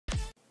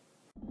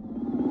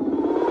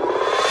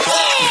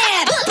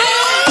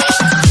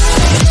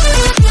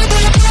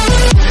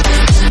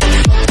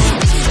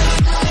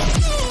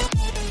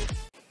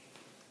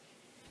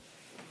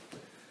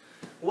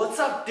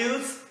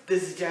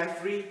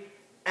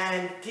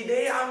and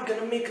today I'm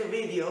gonna make a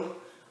video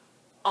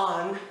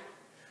on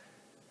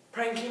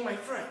pranking my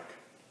friend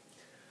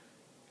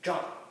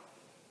John,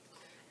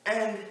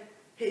 and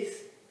the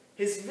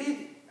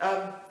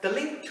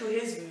link to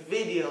his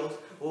videos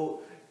or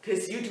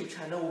his YouTube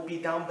channel will be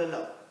down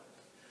below.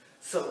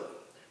 So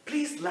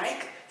please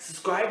like,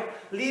 subscribe,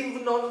 leave a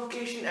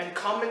notification, and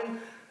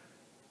comment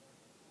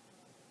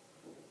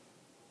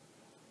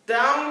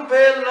down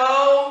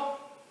below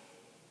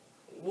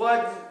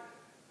what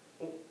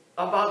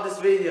about this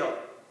video.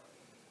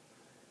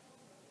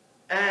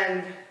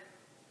 And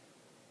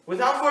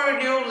without further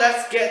ado,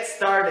 let's get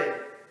started.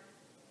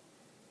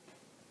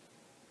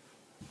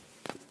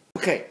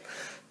 Okay,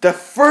 the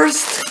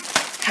first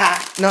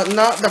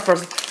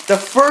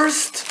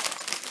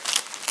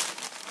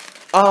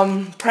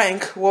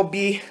prank will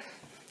be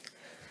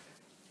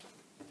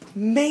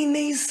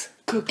mayonnaise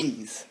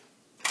cookies.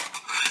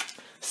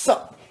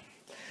 So,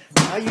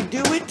 how you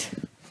do it?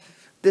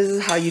 This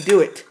is how you do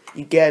it.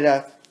 You get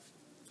a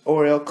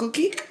Oreo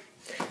cookie,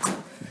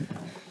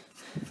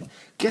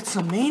 get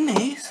some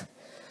mayonnaise,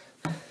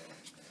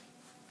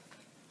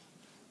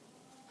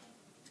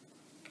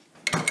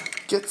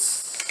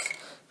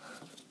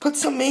 put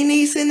some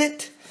mayonnaise in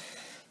it,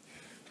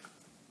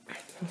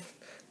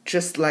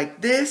 just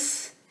like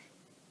this.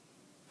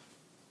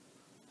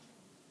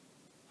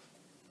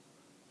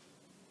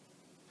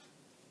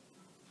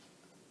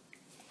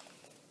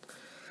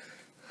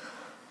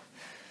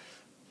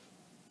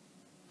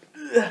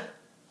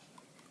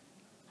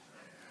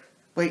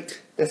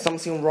 Wait, there's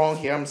something wrong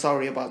here. I'm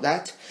sorry about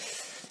that.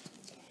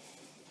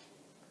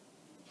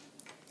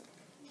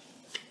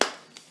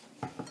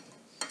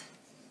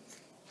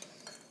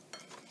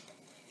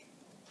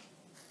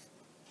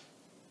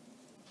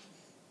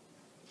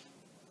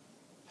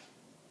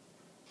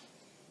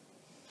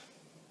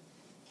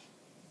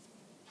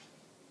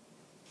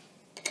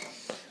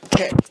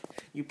 Okay,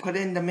 you put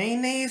in the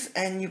mayonnaise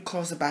and you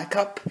close it back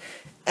up,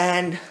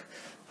 and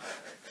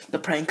the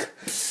prank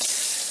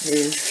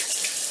is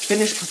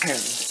finished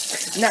preparing.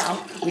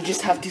 Now we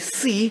just have to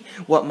see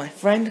what my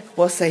friend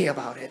will say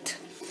about it.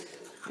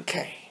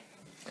 Okay.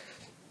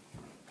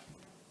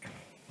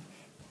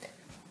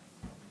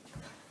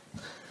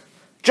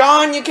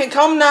 John, you can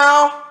come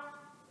now.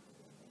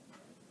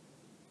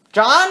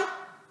 John?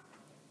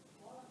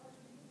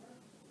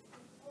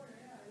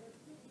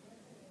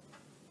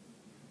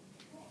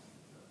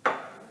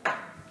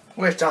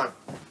 Where's John?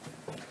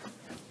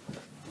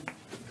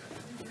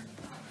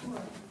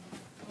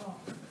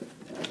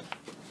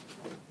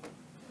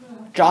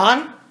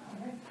 John?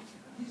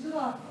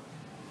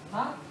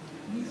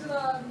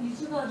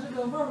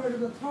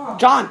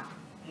 John,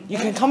 you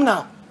can come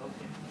now.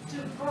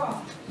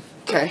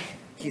 Okay,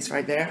 he's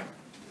right there.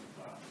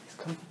 He's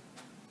coming.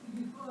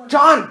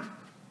 John!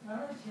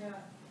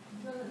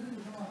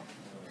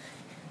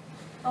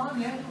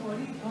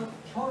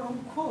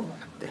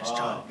 There's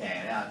John.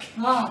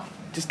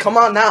 Just come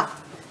on now.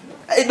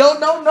 Hey, no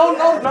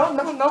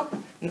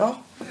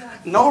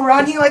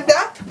running like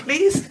that,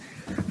 please.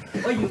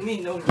 What do you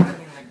mean, no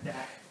running like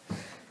that?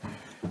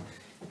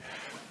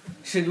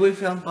 Should we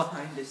film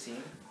behind the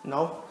scene?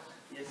 No.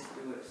 Yes,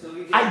 do it. So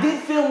we get I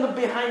did film the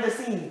behind the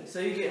scenes. So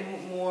you get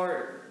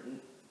more.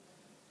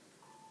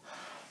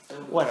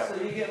 Whatever.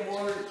 So you get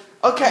more.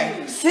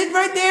 Okay, sit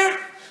right there.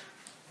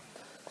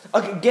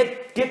 Okay,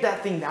 get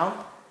that thing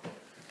down.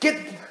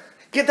 Get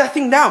that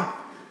thing down.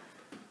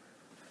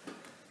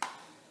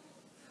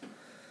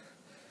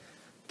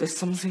 There's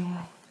something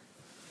wrong.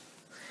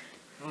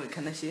 Oh,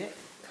 can I see it?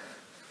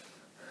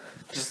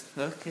 Just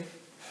okay.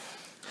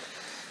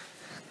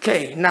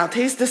 Okay, now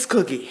taste this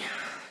cookie.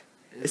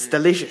 It's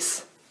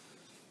delicious.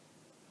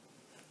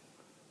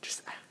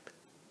 Just act.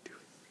 Do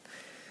it.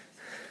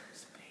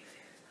 Something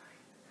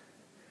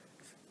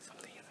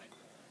inside.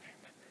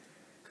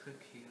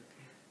 Cookie,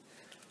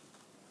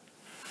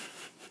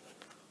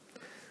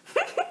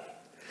 okay.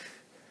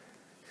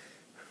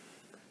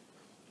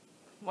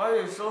 Why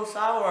is it so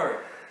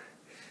sour?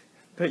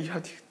 But you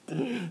have to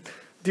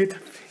do the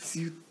face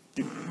you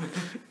do.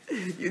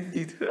 You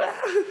need to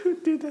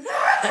do that.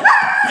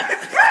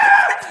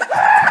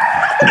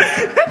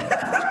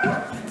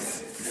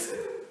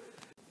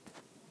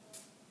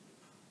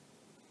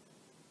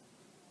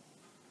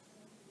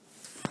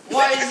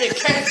 Why is it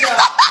ketchup?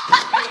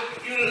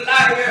 You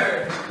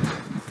liar!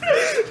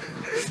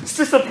 It's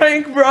just a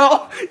prank,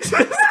 bro. It's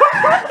just a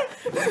prank.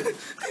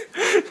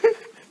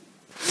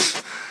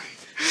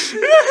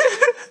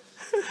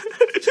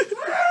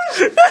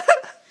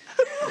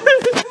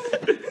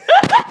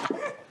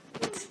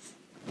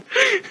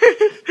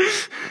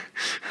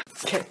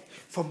 Okay,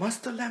 for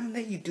mustard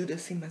lemonade, you do the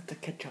same as the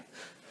ketchup.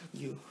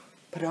 You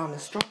put it on a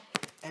straw,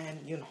 and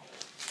you know.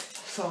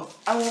 So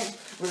I won't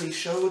really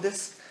show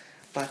this,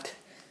 but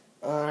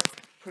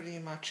pretty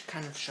much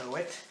kind of show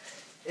it.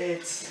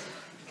 It's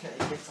okay.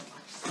 Get some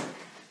mustard.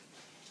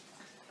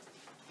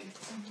 Get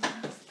some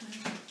mustard.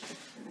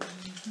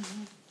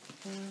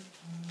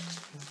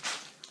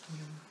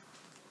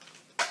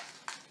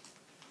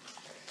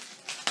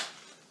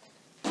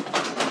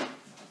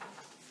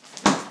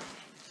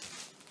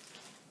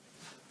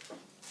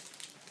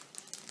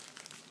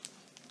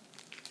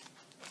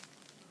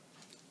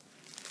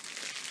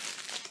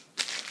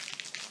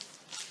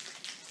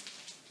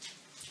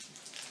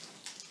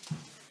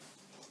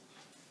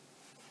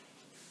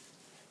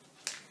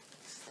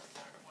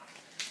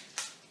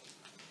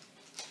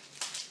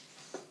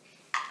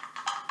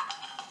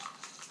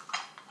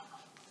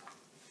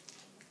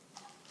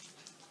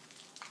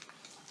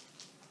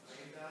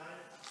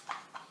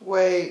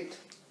 Wait.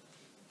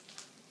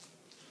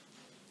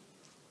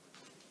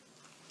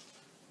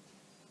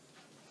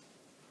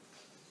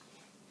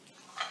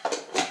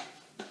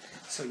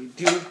 So you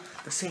do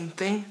the same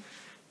thing.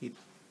 You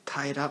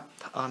tie it up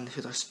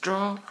onto the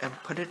straw and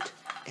put it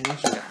in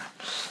here.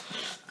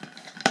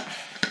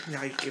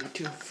 Now you give it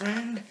to a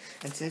friend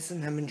and say it's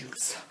lemon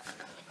juice.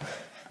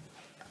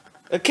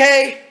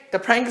 Okay, the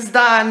prank is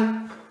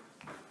done.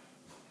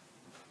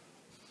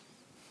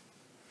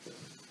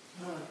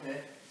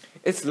 Okay.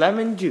 It's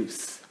lemon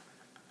juice.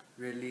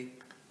 Really?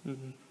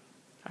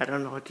 I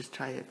don't know, just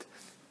try it.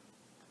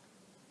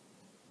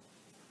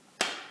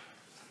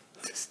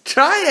 Just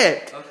try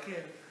it!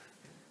 Okay.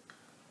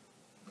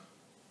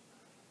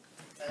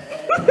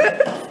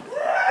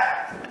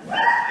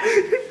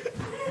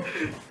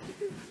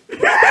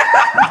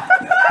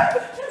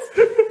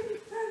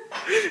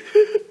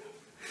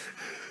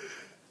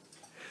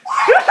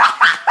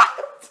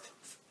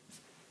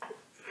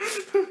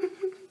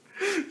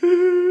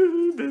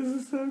 This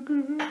is so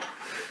good.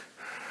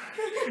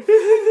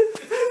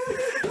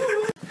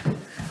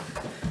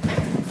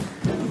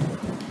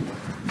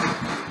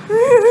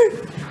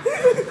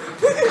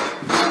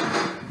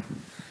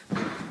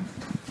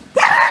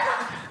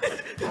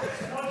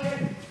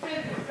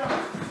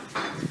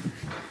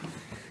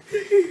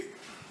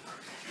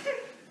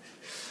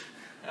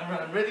 I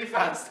run really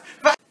fast.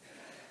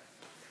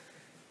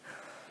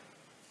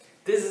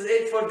 This is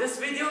it for this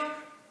video.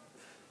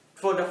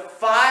 For the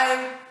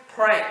 5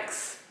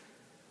 pranks.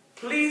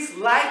 Please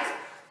like,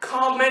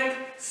 comment,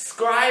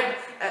 subscribe,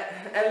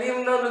 and leave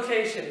a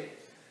notification.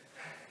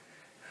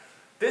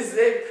 This is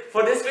it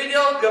for this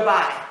video.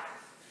 Goodbye.